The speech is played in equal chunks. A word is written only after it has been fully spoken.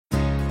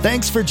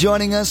Thanks for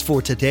joining us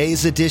for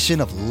today's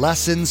edition of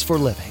Lessons for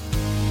Living.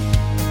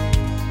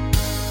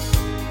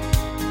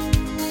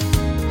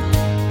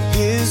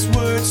 His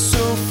word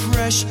so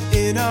fresh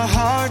in our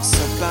hearts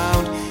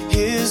abound.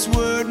 His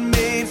word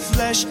made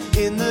flesh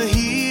in the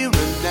here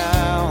and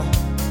now.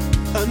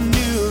 A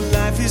new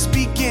life is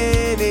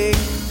beginning.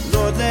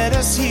 Lord, let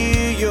us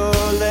hear your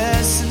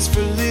lessons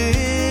for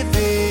living.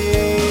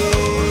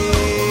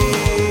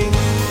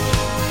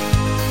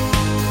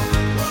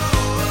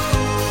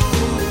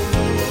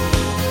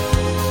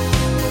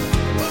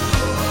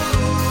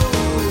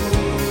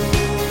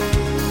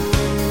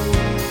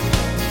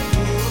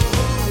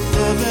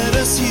 Lord, let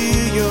us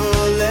hear your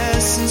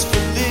lessons for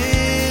living.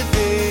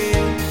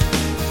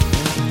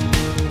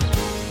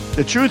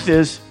 The truth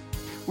is,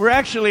 we're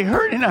actually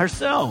hurting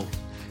ourselves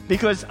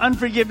because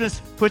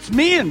unforgiveness puts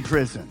me in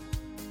prison.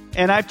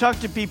 And I've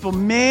talked to people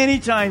many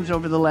times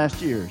over the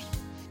last years,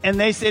 and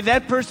they say,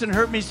 that person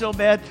hurt me so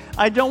bad,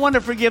 I don't want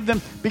to forgive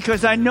them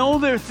because I know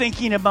they're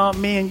thinking about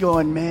me and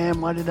going,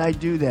 man, why did I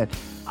do that?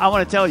 I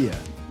want to tell you,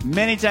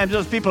 many times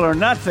those people are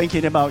not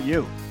thinking about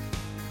you.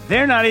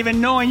 They're not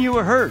even knowing you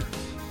were hurt.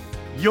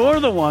 You're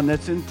the one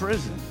that's in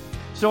prison.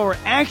 So we're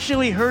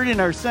actually hurting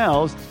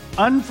ourselves.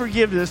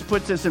 Unforgiveness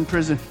puts us in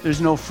prison.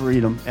 There's no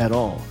freedom at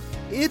all.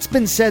 It's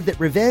been said that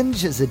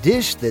revenge is a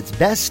dish that's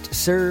best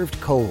served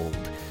cold.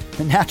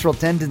 The natural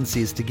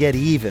tendency is to get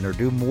even or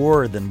do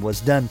more than was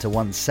done to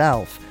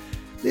oneself.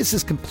 This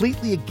is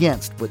completely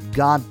against what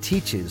God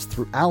teaches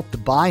throughout the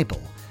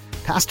Bible.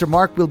 Pastor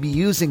Mark will be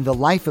using the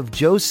life of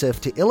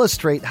Joseph to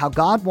illustrate how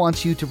God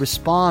wants you to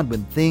respond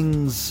when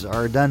things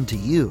are done to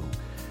you.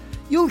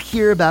 You'll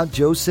hear about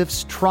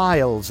Joseph's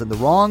trials and the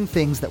wrong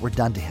things that were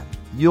done to him.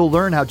 You'll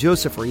learn how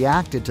Joseph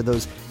reacted to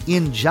those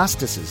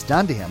injustices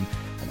done to him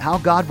and how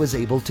God was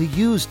able to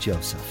use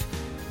Joseph.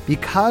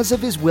 Because of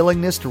his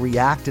willingness to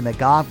react in a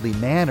godly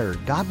manner,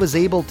 God was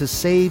able to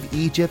save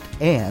Egypt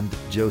and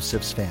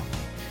Joseph's family.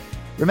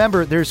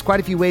 Remember, there's quite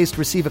a few ways to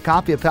receive a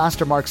copy of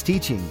Pastor Mark's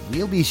teaching.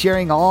 We'll be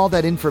sharing all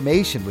that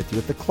information with you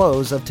at the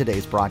close of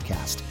today's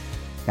broadcast.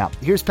 Now,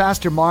 here's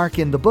Pastor Mark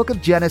in the book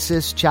of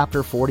Genesis,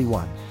 chapter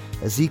 41,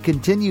 as he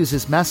continues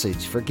his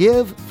message,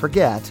 Forgive,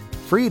 Forget,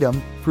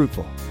 Freedom,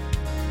 Fruitful.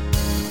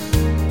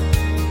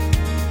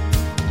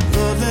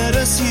 Lord, let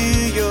us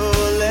hear your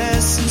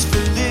lessons for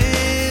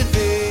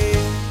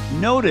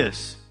living.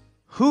 Notice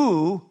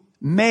who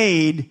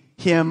made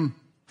him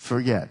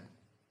forget.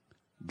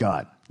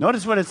 God.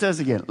 Notice what it says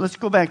again. Let's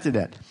go back to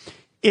that.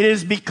 It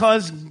is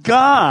because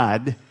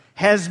God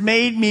has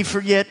made me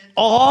forget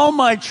all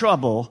my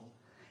trouble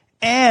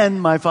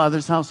and my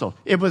father's household.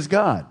 It was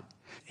God.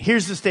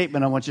 Here's the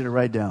statement I want you to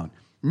write down.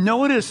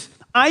 Notice,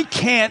 I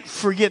can't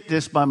forget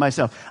this by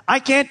myself. I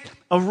can't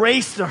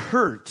erase the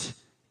hurt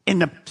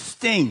and the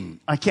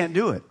sting. I can't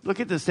do it. Look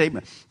at the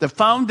statement. The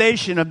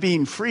foundation of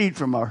being freed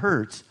from our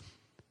hurts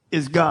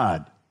is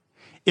God.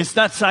 It's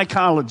not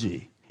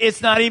psychology.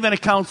 It's not even a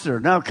counselor.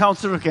 Now, a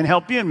counselor can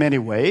help you in many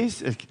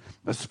ways,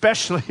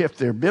 especially if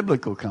they're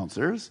biblical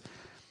counselors.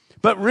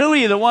 But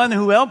really, the one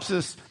who helps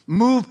us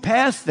move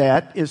past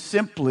that is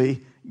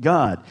simply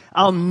God.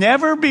 I'll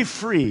never be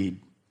freed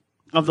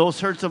of those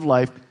hurts of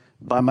life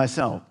by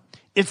myself.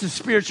 It's a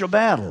spiritual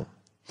battle.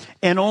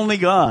 And only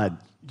God,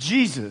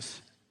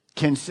 Jesus,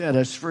 can set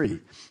us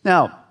free.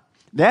 Now,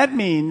 that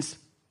means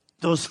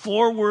those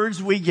 4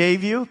 words we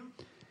gave you,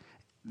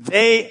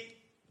 they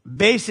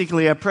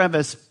basically are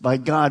premised by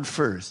God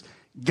first.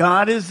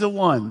 God is the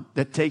one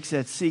that takes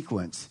that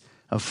sequence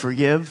of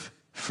forgive,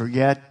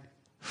 forget,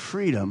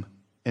 freedom,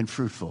 and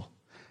fruitful.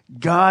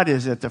 God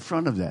is at the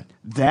front of that.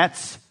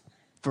 That's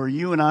for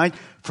you and I.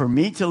 For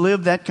me to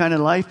live that kind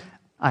of life,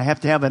 I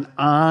have to have an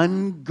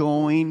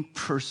ongoing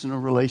personal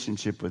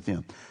relationship with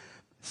Him.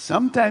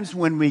 Sometimes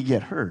when we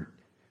get hurt,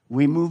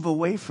 we move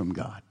away from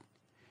God.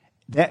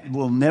 That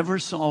will never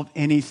solve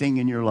anything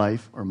in your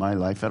life or my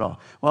life at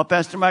all. Well,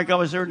 Pastor Mike, I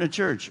was hurt in the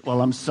church.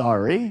 Well, I'm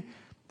sorry.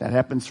 That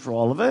happens for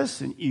all of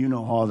us, and you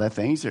know all that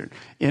things.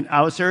 And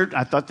I was hurt.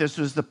 I thought this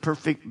was the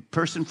perfect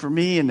person for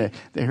me, and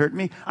they hurt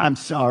me. I'm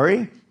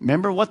sorry.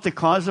 Remember what the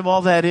cause of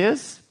all that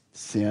is?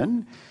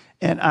 Sin.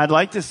 And I'd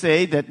like to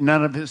say that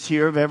none of us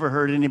here have ever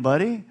hurt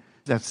anybody.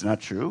 That's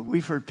not true.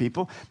 We've hurt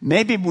people.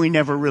 Maybe we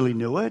never really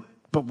knew it,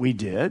 but we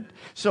did.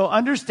 So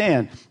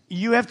understand,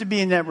 you have to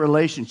be in that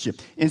relationship.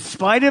 In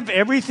spite of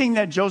everything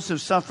that Joseph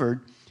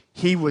suffered,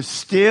 he was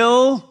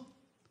still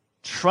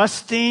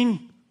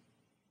trusting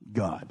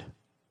God.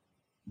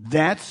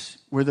 That's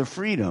where the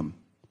freedom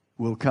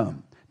will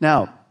come.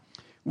 Now,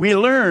 we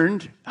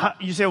learned,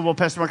 you say, well,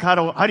 Pastor Mark,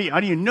 how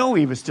do you know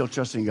he was still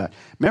trusting God?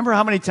 Remember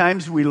how many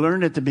times we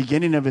learned at the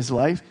beginning of his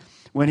life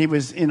when he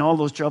was in all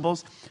those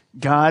troubles?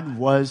 God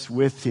was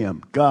with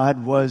him.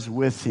 God was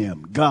with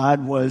him.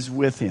 God was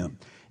with him.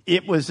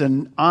 It was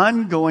an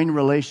ongoing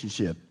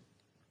relationship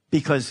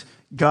because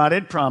God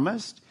had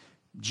promised,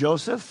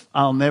 Joseph,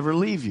 I'll never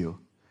leave you.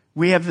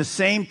 We have the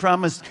same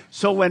promise.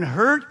 So when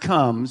hurt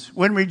comes,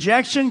 when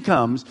rejection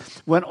comes,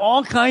 when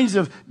all kinds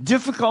of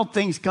difficult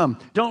things come,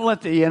 don't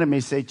let the enemy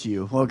say to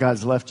you, well,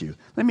 God's left you.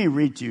 Let me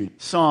read to you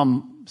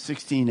Psalm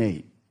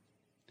 16:8.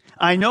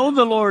 I know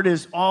the Lord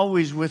is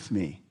always with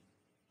me.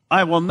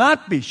 I will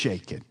not be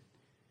shaken,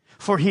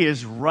 for he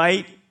is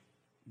right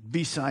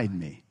beside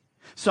me.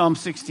 Psalm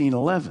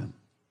 16:11.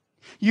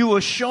 You will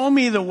show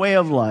me the way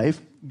of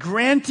life,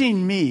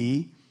 granting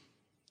me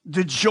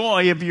the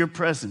joy of your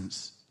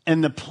presence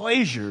and the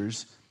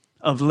pleasures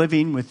of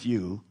living with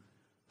you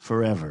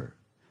forever.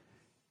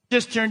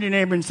 Just turn to your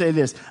neighbor and say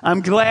this: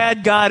 I'm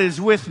glad God is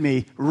with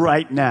me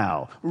right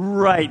now.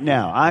 Right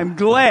now. I'm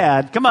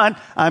glad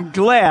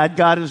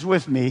God is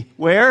with me.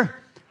 Where?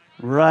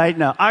 Right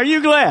now. Are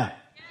you glad?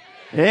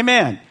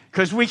 Amen.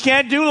 Because we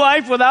can't do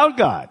life without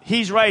God.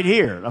 He's right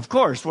here. Of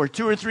course, where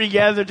 2 or 3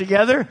 gather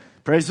together,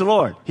 praise the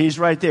Lord. He's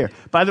right there.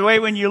 By the way,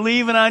 when you're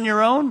leaving on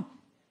your own,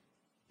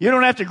 you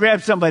don't have to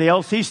grab somebody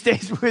else. He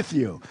stays with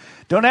you.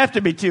 Don't have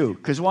to be 2.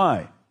 Because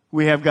why?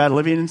 We have God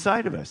living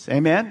inside of us.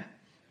 Amen?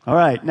 All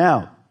right.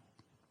 Now,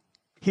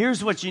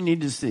 here's what you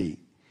need to see.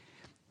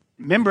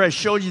 Remember, I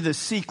showed you the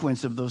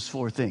sequence of those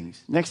 4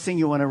 things. Next thing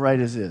you want to write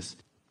is this.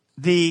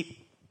 The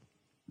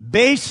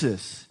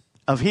basis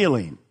of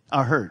healing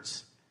are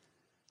hurts.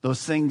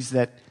 Those things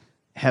that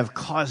have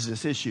caused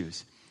us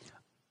issues.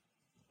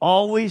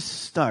 Always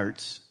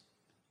starts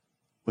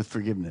with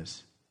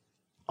forgiveness.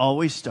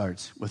 Always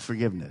starts with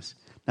forgiveness.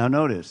 Now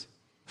notice,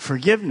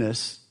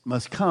 forgiveness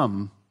must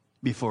come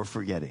before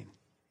forgetting.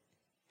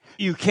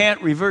 You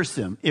can't reverse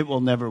them. It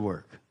will never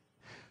work.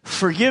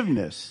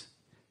 Forgiveness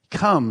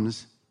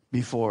comes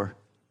before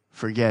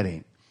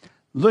forgetting.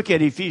 Look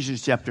at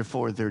Ephesians chapter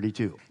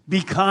 4:32.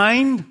 Be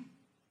kind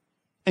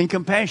and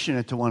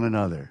compassionate to one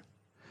another,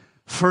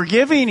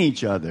 forgiving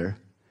each other,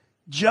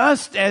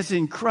 just as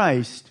in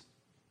Christ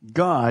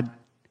God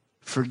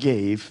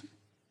forgave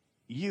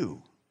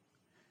you.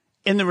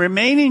 In the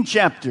remaining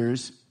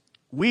chapters,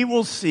 we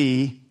will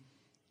see,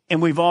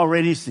 and we've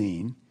already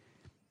seen,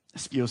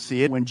 you'll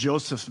see it when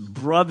Joseph's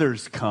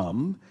brothers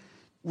come,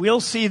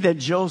 we'll see that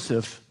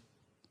Joseph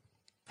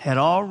had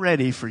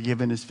already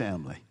forgiven his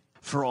family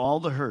for all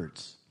the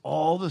hurts,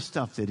 all the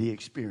stuff that he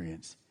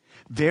experienced.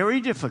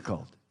 Very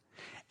difficult.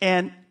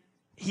 And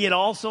he had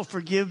also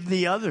forgiven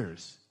the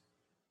others,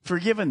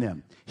 forgiven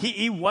them.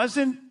 He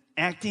wasn't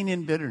acting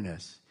in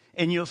bitterness.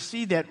 And you'll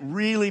see that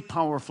really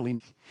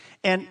powerfully.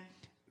 And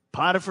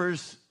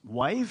Potiphar's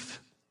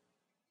wife,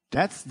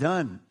 that's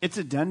done. It's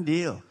a done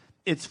deal.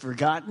 It's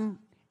forgotten.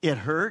 It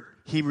hurt.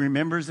 He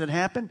remembers it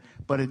happened,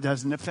 but it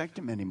doesn't affect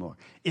him anymore.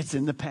 It's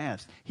in the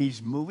past.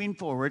 He's moving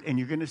forward, and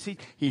you're going to see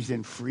he's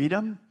in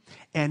freedom,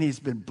 and he's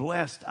been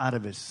blessed out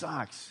of his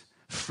socks,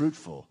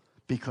 fruitful,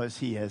 because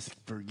he has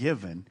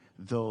forgiven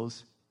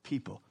those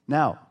people.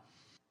 Now,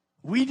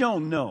 we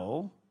don't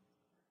know,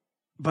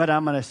 but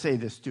I'm going to say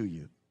this to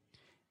you.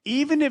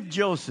 Even if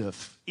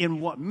Joseph,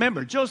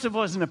 remember, Joseph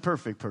wasn't a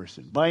perfect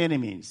person by any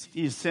means.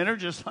 He's a sinner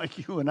just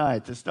like you and I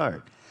at the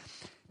start.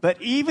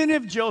 But even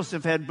if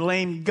Joseph had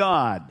blamed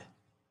God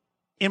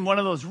in one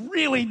of those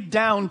really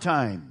down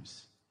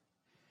times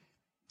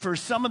for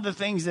some of the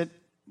things that,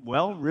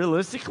 well,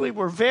 realistically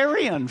were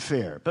very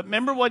unfair. But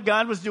remember what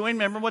God was doing?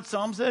 Remember what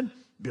Psalm said?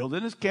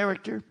 Building his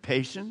character,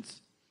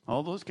 patience,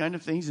 all those kind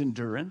of things,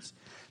 endurance.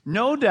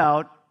 No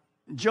doubt,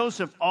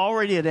 Joseph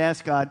already had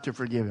asked God to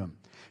forgive him.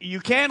 You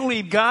can't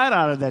leave God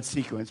out of that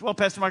sequence. Well,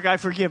 Pastor Mark, I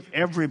forgive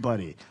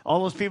everybody,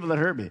 all those people that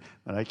hurt me,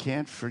 but I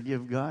can't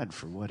forgive God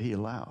for what he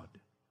allowed.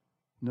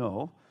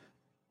 No,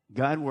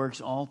 God works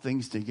all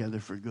things together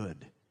for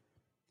good.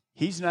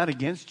 He's not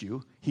against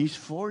you. He's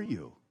for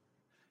you.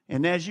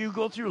 And as you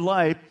go through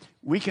life,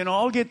 we can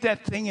all get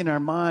that thing in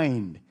our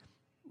mind.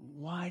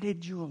 Why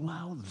did you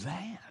allow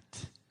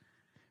that?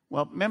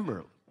 Well,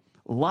 remember,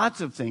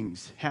 lots of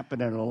things happen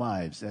in our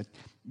lives that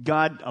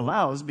God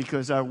allows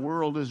because our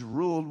world is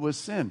ruled with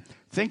sin.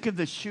 Think of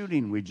the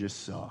shooting we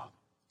just saw.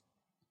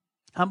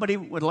 How many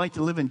would like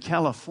to live in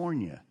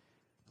California?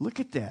 Look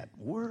at that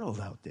world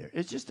out there.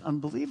 It's just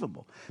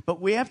unbelievable.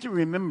 But we have to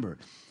remember,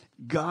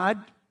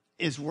 God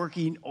is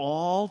working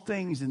all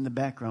things in the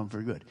background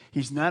for good.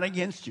 He's not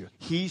against you.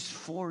 He's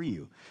for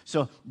you.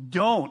 So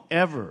don't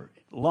ever,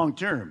 long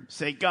term,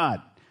 say,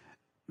 God,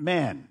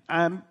 man,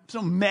 I'm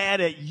so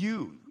mad at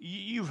you.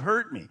 You've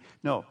hurt me.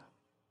 No,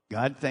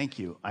 God, thank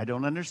you. I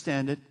don't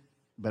understand it,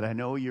 but I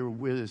know your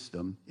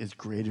wisdom is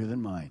greater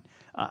than mine.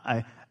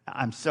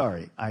 I'm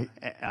sorry. I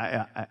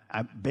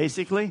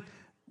basically,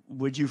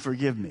 would you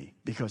forgive me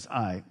because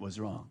I was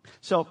wrong?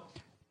 So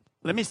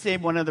let me say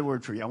one other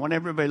word for you. I want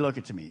everybody to look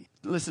at me.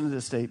 Listen to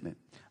this statement.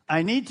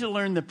 I need to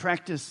learn the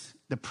practice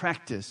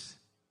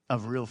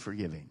of real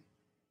forgiving.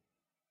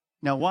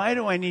 Now, why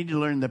do I need to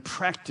learn the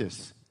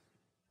practice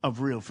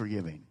of real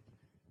forgiving?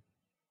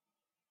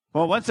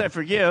 Well, once I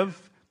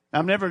forgive,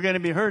 I'm never going to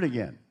be hurt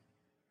again.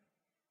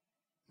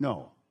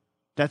 No,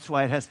 that's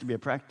why it has to be a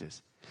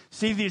practice.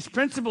 See, these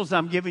principles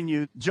I'm giving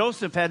you,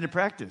 Joseph had to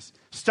practice.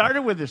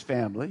 Started with his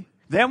family,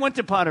 then went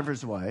to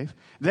Potiphar's wife,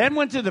 then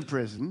went to the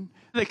prison.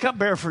 The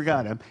cupbearer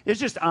forgot him. It's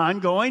just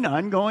ongoing.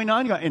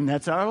 And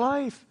that's our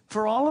life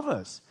for all of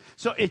us.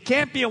 So it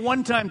can't be a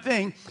one-time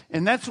thing.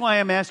 And that's why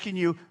I'm asking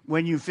you,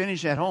 when you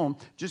finish at home,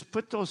 just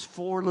put those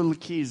 4 little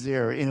keys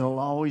there, and it'll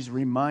always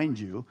remind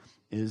you.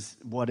 is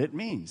what it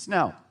means.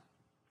 Now,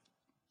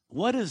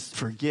 what does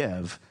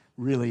forgive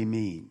really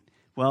mean?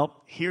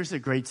 Well, here's a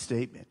great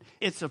statement.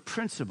 It's a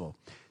principle.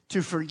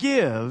 To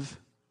forgive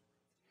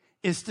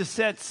is to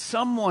set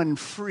someone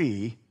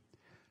free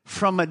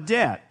from a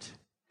debt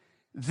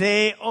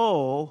they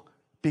owe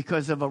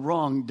because of a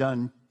wrong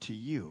done to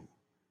you.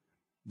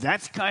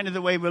 That's kind of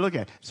the way we look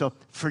at it. So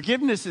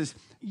forgiveness is,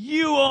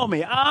 you owe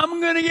me.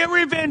 I'm going to get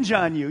revenge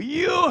on you.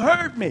 You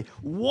hurt me.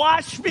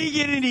 Watch me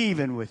get it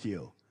even with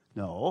you.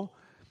 No.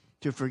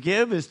 To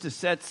forgive is to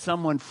set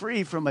someone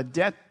free from a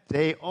debt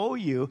they owe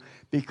you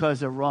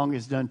because a wrong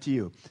is done to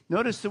you.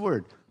 Notice the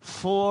word,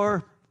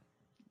 forgiveness.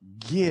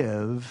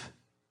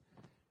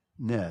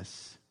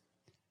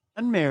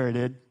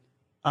 Unmerited,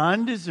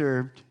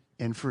 undeserved,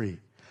 and free.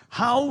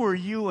 How were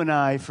you and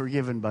I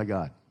forgiven by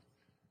God?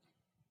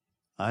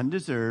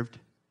 Undeserved,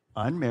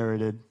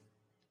 unmerited,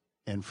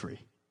 and free.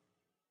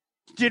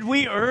 Did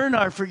we earn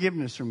our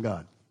forgiveness from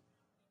God?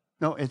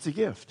 No, it's a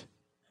gift.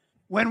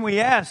 When we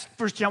ask,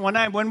 1 John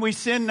 1:9, when we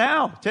sin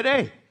now,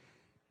 today.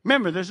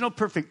 Remember, there's no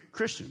perfect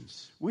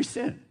Christians. We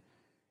sin.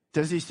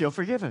 Does he still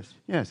forgive us?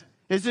 Yes.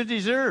 Is it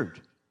deserved?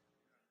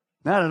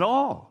 Not at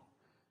all.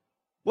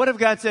 What if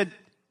God said,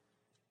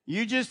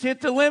 you just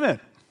hit the limit?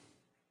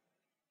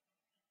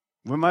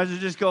 We might as well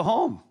just go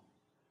home.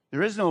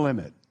 There is no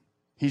limit.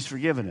 He's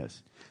forgiven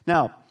us.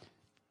 Now,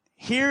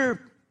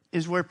 here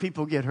is where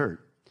people get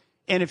hurt.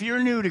 And if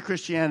you're new to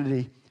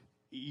Christianity,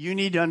 you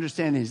need to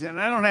understand these.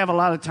 And I don't have a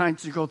lot of time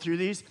to go through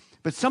these,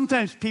 but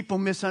sometimes people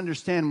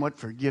misunderstand what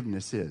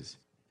forgiveness is.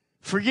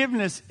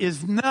 Forgiveness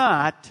is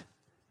not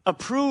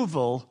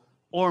approval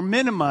or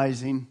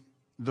minimizing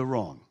the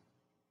wrong.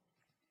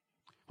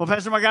 Well,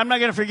 Pastor Mark, I'm not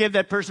going to forgive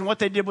that person. What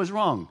they did was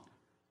wrong.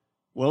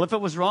 Well, if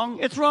it was wrong,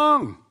 it's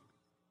wrong.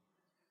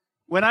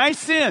 When I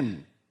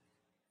sin,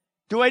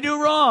 do I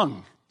do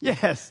wrong?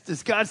 Yes.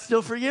 Does God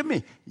still forgive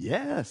me?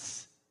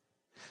 Yes.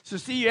 So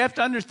see, you have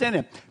to understand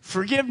it.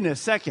 Forgiveness,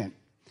 second,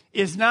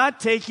 is not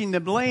taking the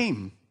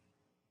blame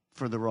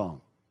for the wrong.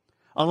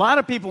 A lot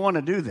of people want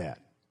to do that.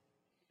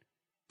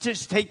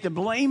 Just take the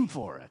blame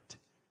for it.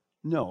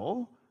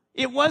 No,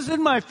 it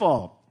wasn't my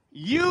fault.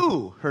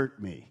 You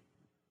hurt me.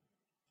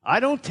 I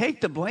don't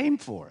take the blame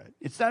for it.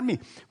 It's not me.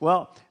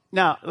 Well,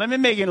 now, let me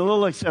make it a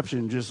little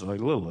exception, just like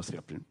a little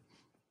exception.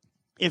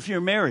 If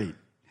you're married,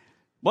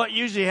 what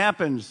usually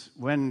happens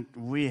when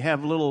we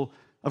have little,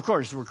 of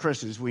course, we're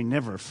Christians, we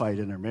never fight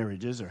in our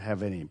marriages or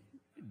have any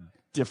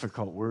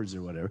difficult words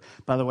or whatever.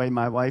 By the way,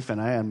 my wife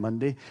and I on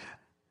Monday,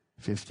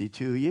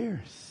 52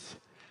 years.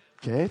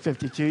 Okay,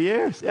 52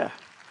 years, yeah.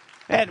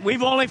 And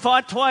we've only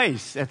fought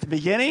twice, at the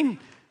beginning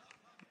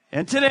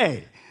and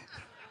today.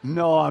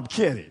 No, I'm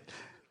kidding.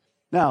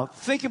 Now,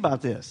 think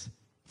about this.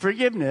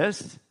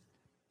 Forgiveness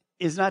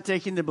is not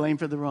taking the blame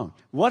for the wrong.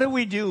 What do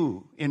we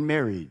do in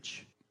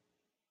marriage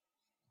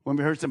when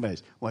we hurt somebody?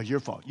 Well, it's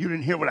your fault. You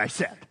didn't hear what I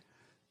said.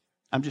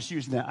 I'm just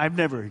using that. I've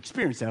never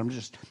experienced that. I'm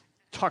just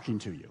talking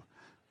to you.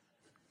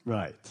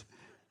 Right.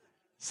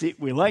 See,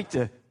 we like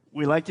to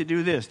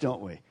do this,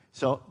 don't we?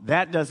 So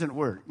that doesn't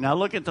work. Now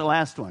look at the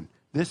last one.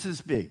 This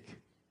is big.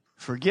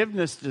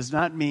 Forgiveness does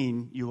not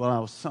mean you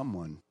allow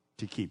someone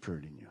to keep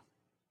hurting you.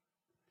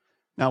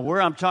 Now,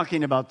 where I'm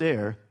talking about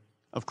there,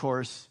 of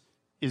course,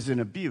 is an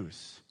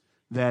abuse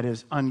that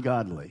is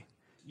ungodly.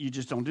 You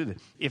just don't do that.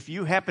 If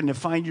you happen to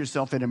find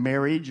yourself in a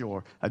marriage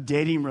or a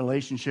dating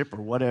relationship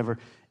or whatever,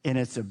 and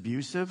it's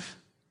abusive,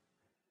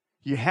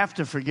 you have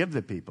to forgive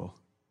the people,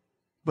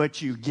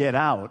 but you get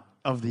out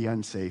of the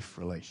unsafe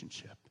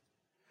relationship.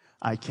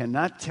 I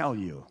cannot tell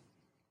you,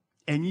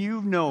 and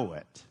you know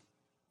it.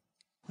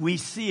 We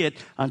see it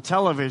on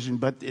television,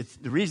 but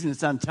the reason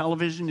it's on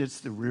television,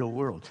 it's the real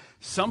world.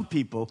 Some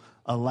people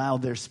allow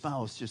their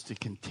spouse just to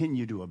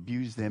continue to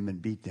abuse them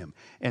and beat them.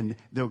 And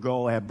they'll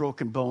go have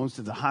broken bones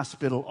to the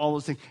hospital, all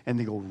those things, and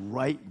they go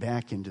right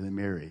back into the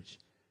marriage.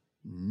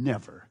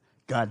 Never.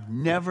 God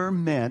never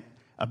meant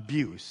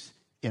abuse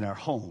in our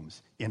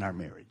homes, in our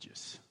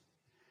marriages.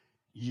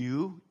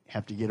 You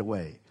have to get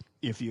away.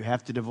 If you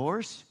have to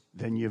divorce,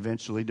 then you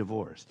eventually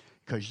divorce.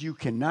 Because you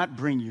cannot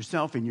bring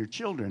yourself and your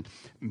children,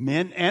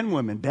 men and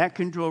women, back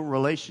into a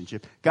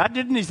relationship. God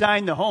didn't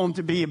design the home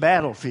to be a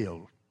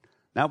battlefield,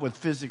 not with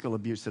physical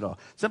abuse at all.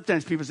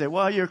 Sometimes people say,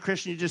 well, you're a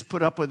Christian, you just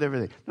put up with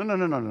everything.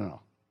 No.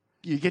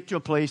 You get to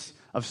a place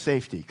of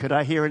safety. Could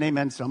I hear an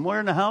amen somewhere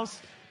in the house?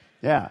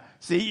 Yeah.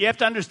 See, you have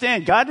to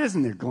understand, God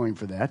isn't there going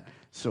for that.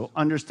 So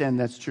understand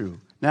that's true.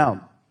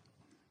 Now,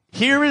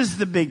 here is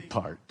the big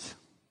part.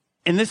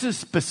 And this is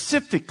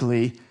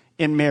specifically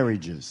in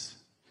marriages,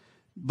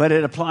 but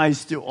it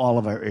applies to all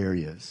of our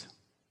areas.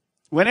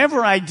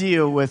 Whenever I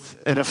deal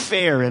with an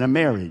affair in a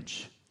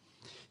marriage,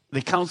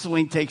 the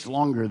counseling takes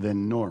longer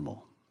than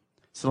normal.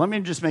 So let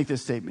me just make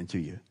this statement to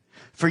you.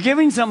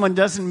 Forgiving someone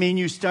doesn't mean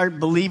you start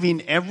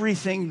believing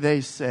everything they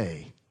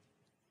say.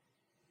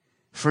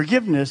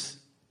 Forgiveness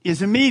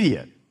is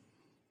immediate.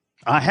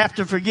 I have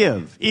to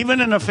forgive,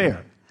 even an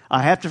affair.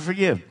 I have to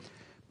forgive.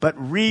 But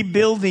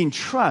rebuilding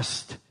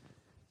trust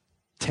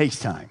takes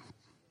time.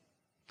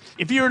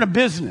 If you're in a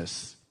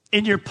business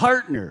and your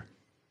partner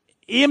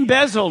He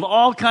embezzled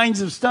all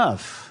kinds of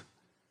stuff.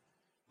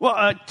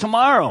 Well,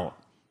 tomorrow,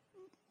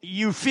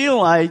 you feel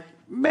like,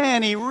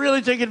 man, he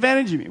really took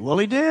advantage of me. Well,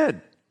 he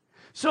did.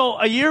 So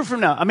a year from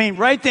now,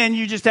 right then,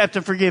 you just have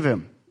to forgive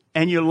him.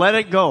 And you let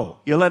it go.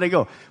 You let it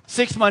go.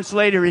 6 months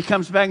later, he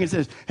comes back and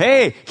says,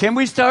 hey, can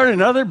we start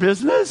another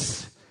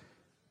business?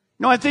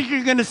 No, I think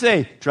you're going to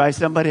say, try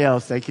somebody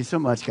else. Thank you so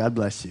much. God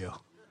bless you.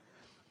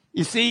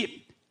 You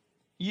see,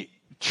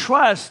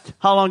 trust,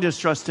 how long does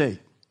trust take?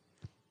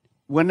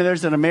 When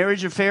there's a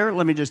marriage affair,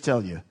 let me just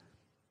tell you,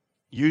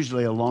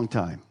 usually a long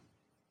time.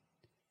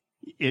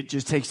 It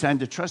just takes time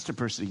to trust a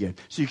person again.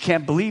 So you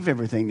can't believe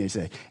everything they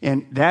say.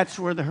 And that's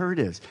where the hurt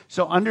is.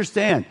 So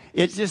understand,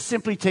 it just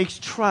simply takes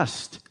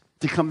trust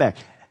to come back.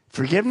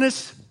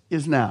 Forgiveness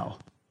is now.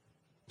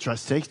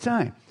 Trust takes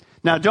time.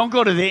 Now, don't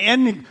go to the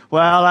end.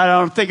 Well, I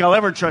don't think I'll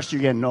ever trust you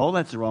again. No,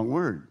 that's the wrong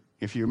word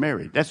if you're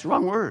married. That's the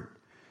wrong word.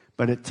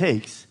 But it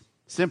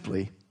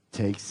simply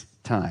takes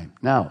time.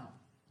 Now,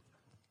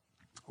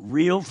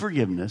 real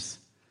forgiveness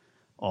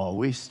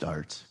always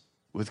starts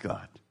with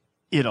God.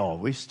 It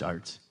always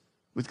starts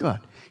with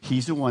God.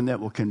 He's the one that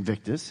will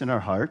convict us in our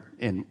heart,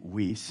 and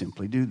we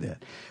simply do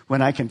that.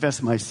 When I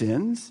confess my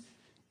sins,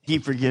 He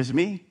forgives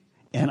me,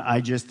 and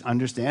I just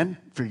understand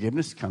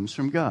forgiveness comes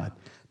from God.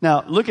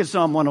 Now, look at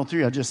Psalm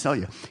 103. I'll just tell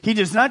you. He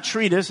does not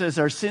treat us as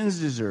our sins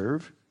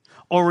deserve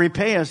or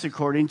repay us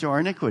according to our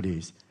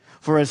iniquities.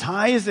 For as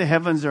high as the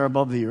heavens are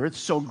above the earth,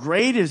 so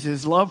great is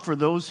His love for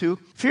those who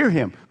fear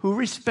Him, who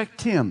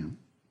respect Him.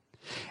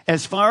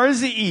 As far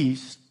as the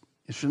east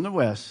is from the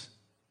west,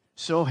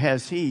 so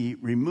has He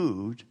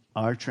removed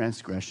our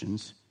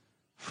transgressions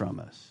from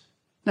us.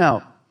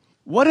 Now,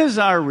 what is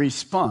our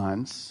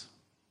response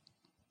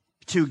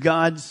to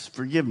God's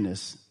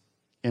forgiveness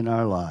in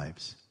our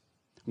lives?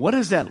 What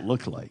does that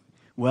look like?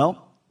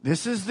 Well,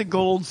 this is the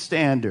gold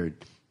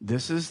standard.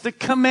 This is the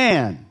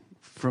command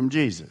from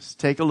Jesus.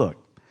 Take a look.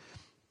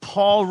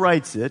 Paul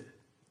writes it,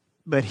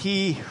 but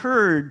he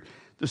heard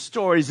the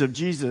stories of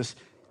Jesus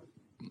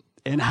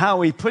and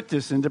how He put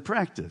this into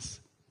practice.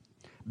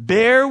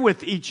 Bear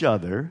with each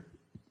other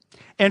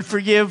and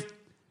forgive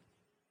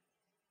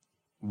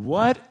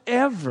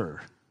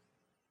whatever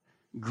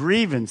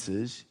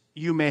grievances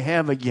you may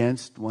have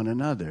against one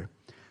another.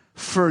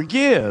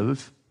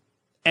 Forgive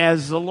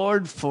as the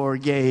Lord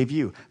forgave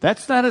you.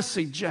 That's not a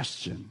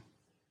suggestion.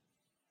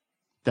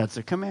 That's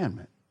a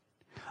commandment.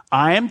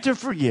 I am to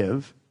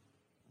forgive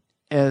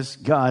as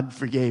God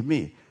forgave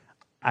me.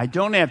 I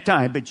don't have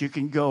time, but you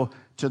can go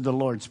to the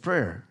Lord's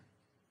Prayer.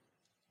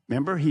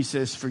 Remember, He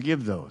says,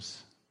 forgive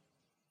those.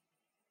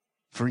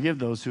 Forgive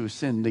those who have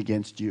sinned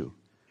against you.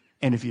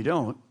 And if you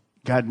don't,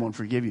 God won't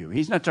forgive you.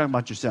 He's not talking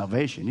about your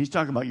salvation. He's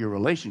talking about your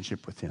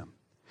relationship with Him.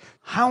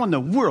 How in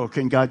the world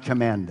can God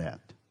command that?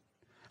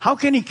 How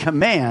can He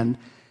command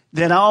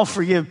that I'll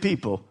forgive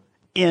people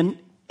in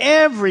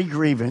every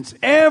grievance,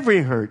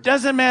 every hurt?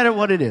 Doesn't matter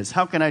what it is.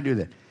 How can I do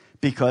that?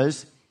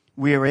 Because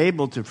we are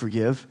able to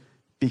forgive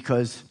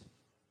because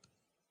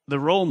the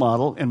role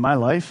model in my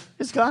life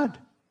is God.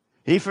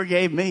 He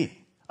forgave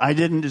me. I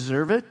didn't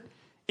deserve it.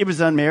 It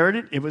was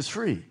unmerited. It was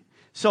free.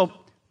 So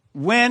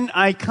when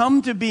I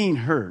come to being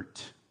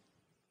hurt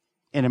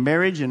in a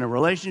marriage, in a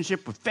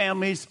relationship with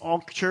families,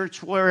 all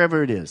church,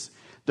 wherever it is,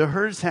 the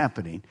hurt is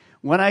happening.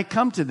 When I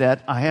come to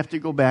that, I have to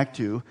go back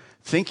to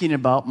thinking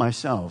about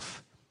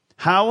myself.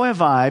 How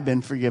have I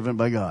been forgiven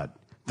by God?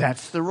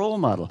 That's the role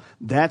model.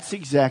 That's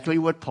exactly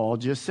what Paul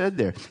just said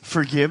there.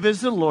 Forgive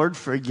as the Lord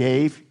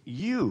forgave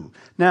you.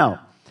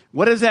 Now,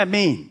 what does that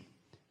mean?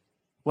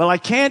 Well, I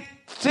can't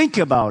think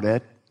about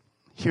it.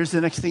 Here's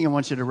the next thing I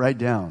want you to write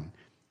down.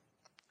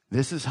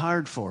 This is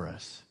hard for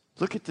us.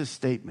 Look at this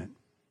statement.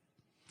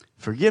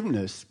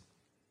 Forgiveness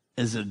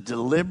is a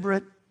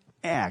deliberate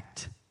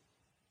act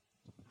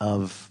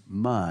of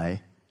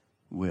my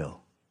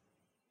will.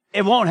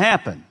 It won't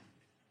happen.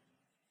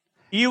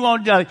 You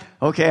won't like,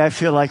 okay, I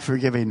feel like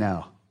forgiving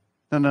now.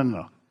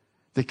 No.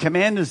 The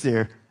command is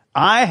there.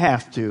 I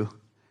have to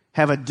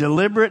have a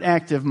deliberate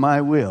act of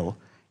my will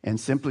and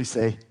simply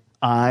say,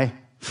 I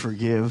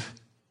forgive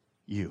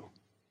you.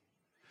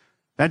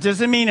 That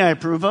doesn't mean I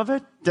approve of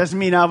it. Doesn't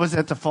mean I was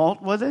at the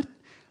fault with it.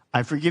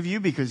 I forgive you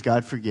because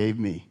God forgave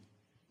me.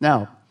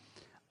 Now,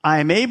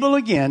 I am able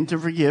again to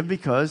forgive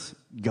because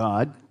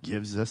God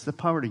gives us the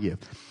power to give.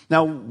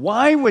 Now,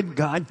 why would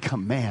God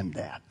command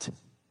that?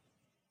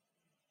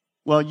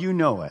 Well, you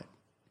know it.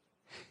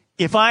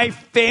 If I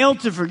fail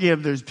to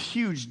forgive, there's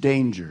huge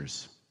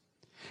dangers.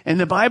 And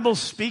the Bible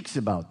speaks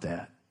about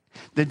that.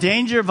 The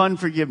danger of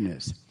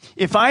unforgiveness.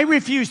 If I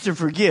refuse to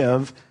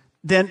forgive,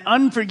 then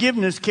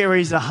unforgiveness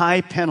carries a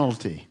high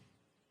penalty.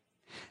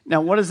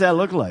 Now, what does that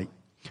look like?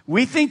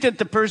 We think that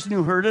the person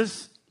who hurt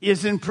us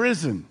is in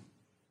prison.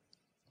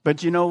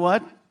 But you know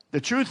what? The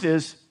truth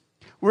is,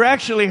 we're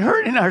actually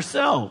hurting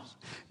ourselves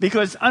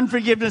because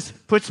unforgiveness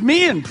puts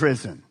me in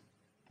prison.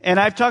 And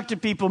I've talked to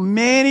people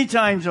many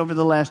times over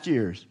the last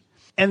years,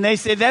 and they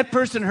say, that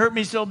person hurt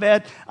me so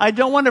bad, I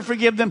don't want to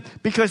forgive them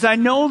because I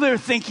know they're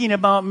thinking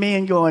about me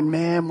and going,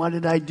 man, why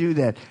did I do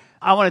that?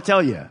 I want to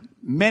tell you,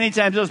 Many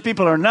times those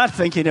people are not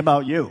thinking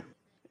about you.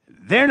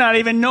 They're not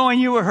even knowing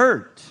you were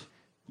hurt.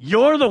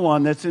 You're the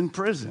one that's in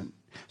prison.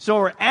 So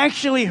we're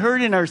actually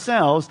hurting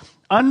ourselves.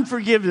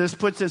 Unforgiveness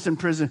puts us in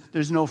prison.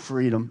 There's no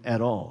freedom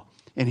at all.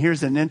 And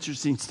here's an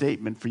interesting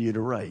statement for you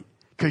to write,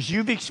 because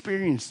you've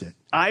experienced it.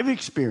 I've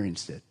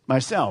experienced it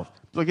myself.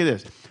 Look at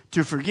this.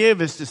 To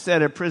forgive is to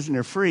set a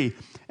prisoner free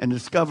and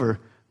discover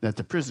that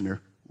the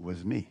prisoner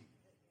was me.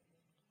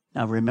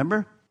 Now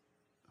remember,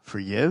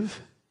 forgive,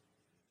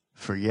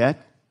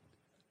 forget,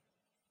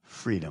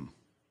 freedom.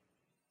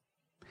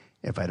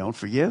 If I don't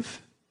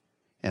forgive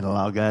and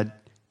allow God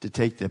to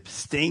take the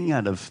sting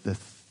out of the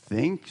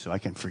thing so I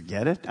can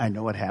forget it, I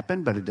know what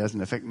happened, but it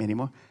doesn't affect me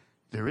anymore,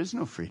 there is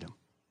no freedom.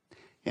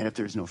 And if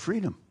there's no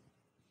freedom,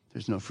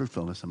 there's no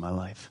fruitfulness in my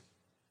life.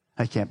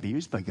 I can't be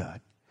used by God.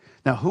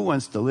 Now, who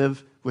wants to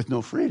live with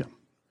no freedom?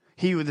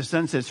 He who the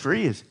Son sets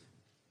free is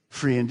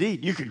free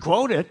indeed. You could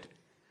quote it,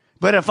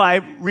 but if I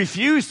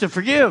refuse to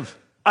forgive,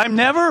 I'm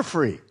never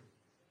free.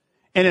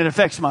 And it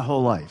affects my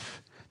whole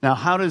life. Now,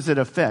 how does it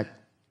affect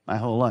my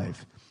whole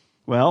life?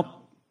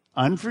 Well,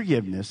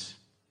 unforgiveness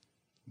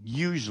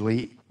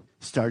usually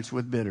starts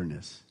with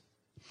bitterness.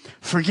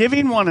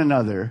 Forgiving one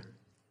another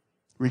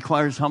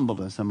requires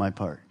humbleness on my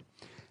part.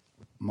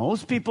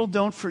 Most people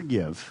don't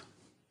forgive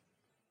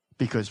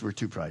because we're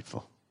too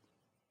prideful.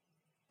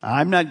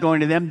 I'm not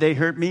going to them. They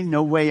hurt me.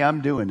 No way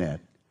I'm doing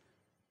that.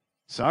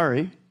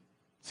 Sorry.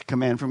 It's a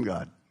command from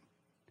God.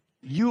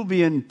 You'll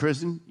be in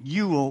prison.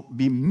 You will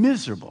be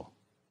miserable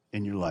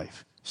in your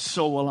life.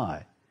 So will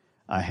I.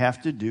 I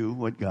have to do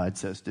what God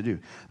says to do.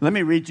 Let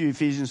me read to you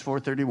Ephesians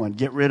 4:31.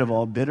 Get rid of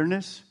all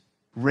bitterness,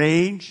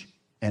 rage,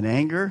 and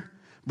anger,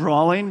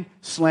 brawling,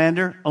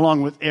 slander,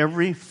 along with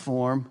every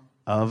form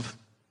of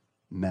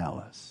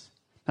malice.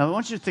 Now, I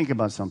want you to think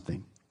about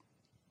something.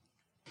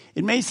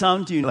 It may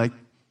sound to you like,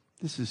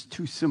 this is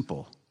too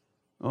simple.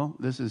 Well,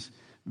 this is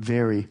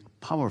very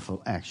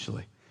powerful,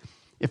 actually.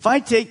 If I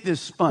take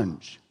this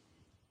sponge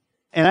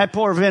and I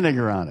pour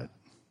vinegar on it,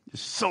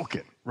 just soak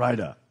it right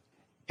up,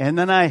 and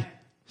then I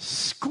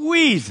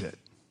squeeze it,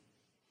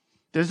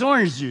 does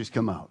orange juice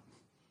come out?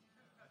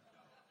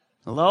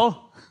 Hello?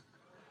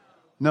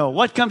 No.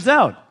 What comes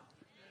out?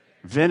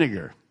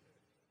 Vinegar.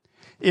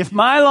 If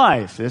my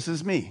life, this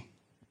is me,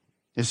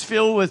 is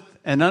filled with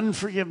an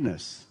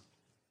unforgiveness,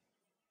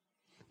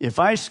 if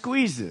I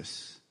squeeze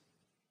this,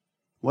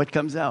 what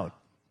comes out?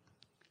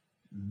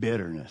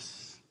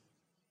 Bitterness.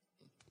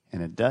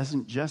 And it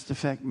doesn't just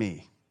affect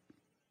me.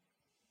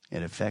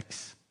 It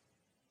affects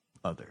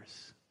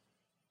others.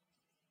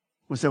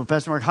 Well, so,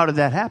 Pastor Mark, how did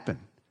that happen?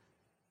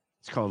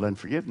 It's called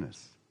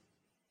unforgiveness.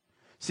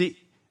 See,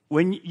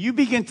 when you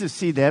begin to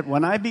see that,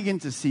 when I begin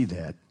to see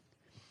that,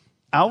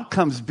 out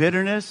comes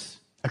bitterness,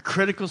 a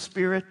critical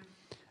spirit,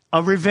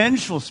 a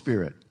revengeful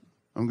spirit.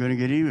 I'm going to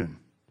get even.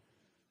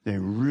 They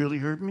really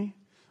hurt me.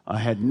 I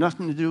had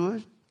nothing to do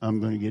with it. I'm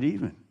going to get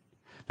even.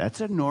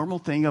 That's a normal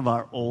thing of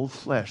our old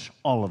flesh,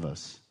 all of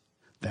us.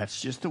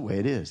 That's just the way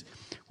it is.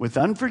 With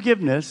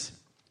unforgiveness,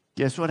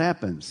 guess what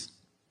happens?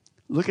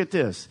 Look at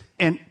this.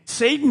 And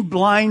Satan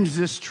blinds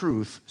this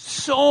truth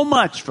so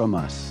much from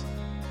us.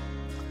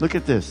 Look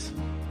at this.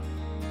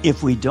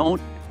 If we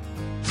don't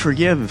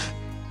forgive,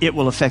 it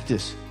will affect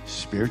us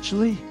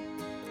spiritually,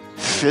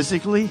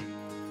 physically,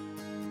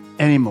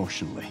 and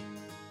emotionally.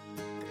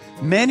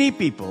 Many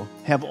people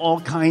have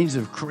all kinds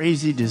of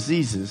crazy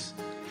diseases.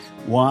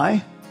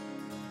 Why?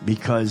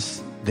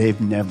 Because they've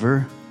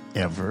never,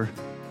 ever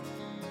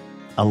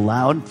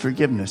allowed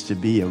forgiveness to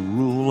be a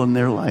rule in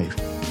their life.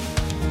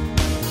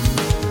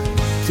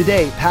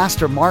 Today,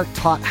 Pastor Mark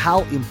taught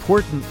how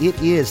important it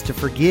is to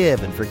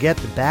forgive and forget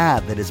the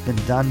bad that has been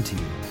done to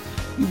you.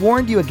 He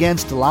warned you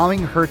against allowing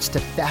hurts to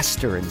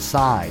fester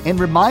inside and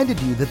reminded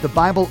you that the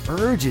Bible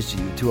urges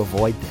you to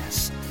avoid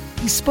this.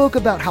 He spoke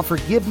about how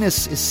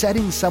forgiveness is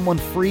setting someone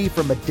free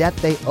from a debt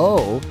they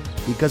owe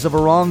because of a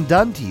wrong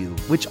done to you,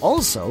 which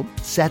also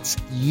sets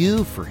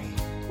you free.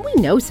 We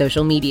know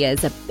social media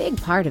is a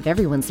big part of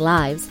everyone's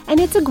lives, and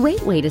it's a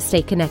great way to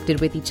stay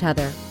connected with each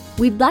other.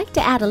 We'd like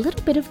to add a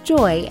little bit of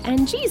joy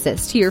and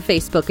Jesus to your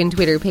Facebook and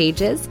Twitter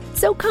pages,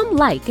 so come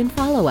like and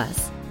follow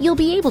us. You'll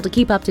be able to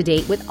keep up to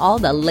date with all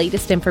the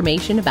latest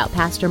information about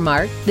Pastor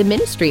Mark, the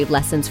ministry of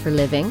Lessons for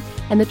Living,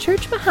 and the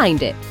church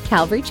behind it,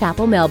 Calvary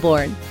Chapel,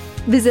 Melbourne.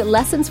 Visit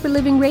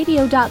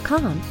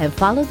lessonsforlivingradio.com and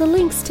follow the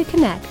links to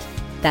connect.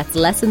 That's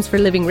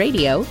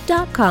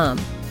lessonsforlivingradio.com.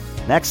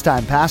 Next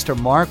time, Pastor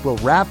Mark will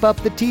wrap up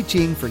the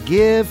teaching,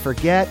 Forgive,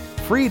 Forget,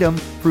 Freedom,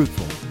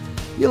 Fruitful.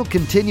 He'll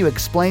continue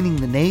explaining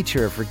the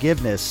nature of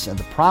forgiveness and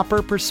the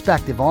proper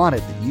perspective on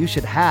it that you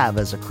should have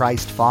as a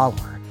Christ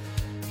follower.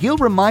 He'll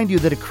remind you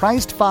that a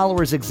Christ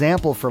follower's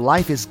example for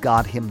life is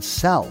God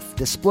Himself,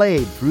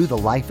 displayed through the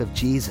life of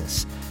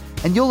Jesus.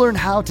 And you'll learn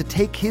how to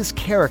take His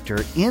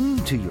character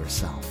into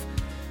yourself.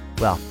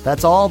 Well,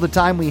 that's all the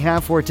time we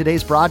have for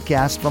today's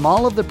broadcast. From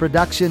all of the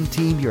production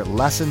team here at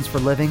Lessons for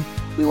Living,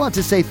 we want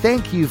to say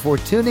thank you for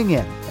tuning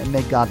in, and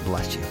may God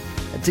bless you.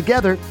 And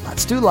together,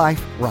 let's do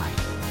life right.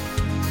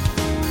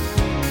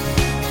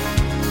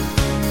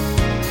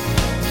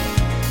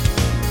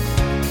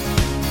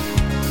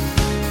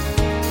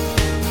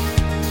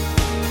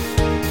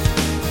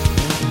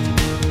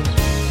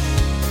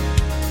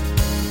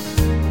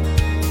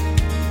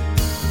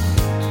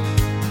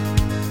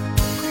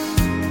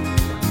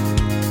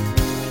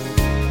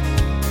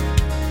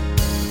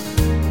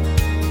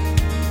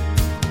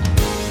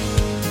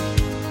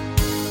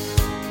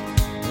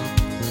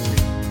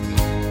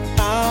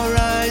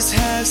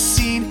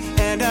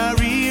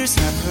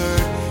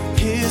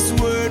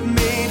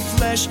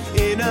 flesh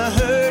in a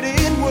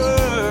hurting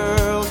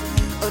world.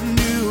 A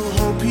new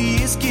hope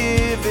he is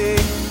giving.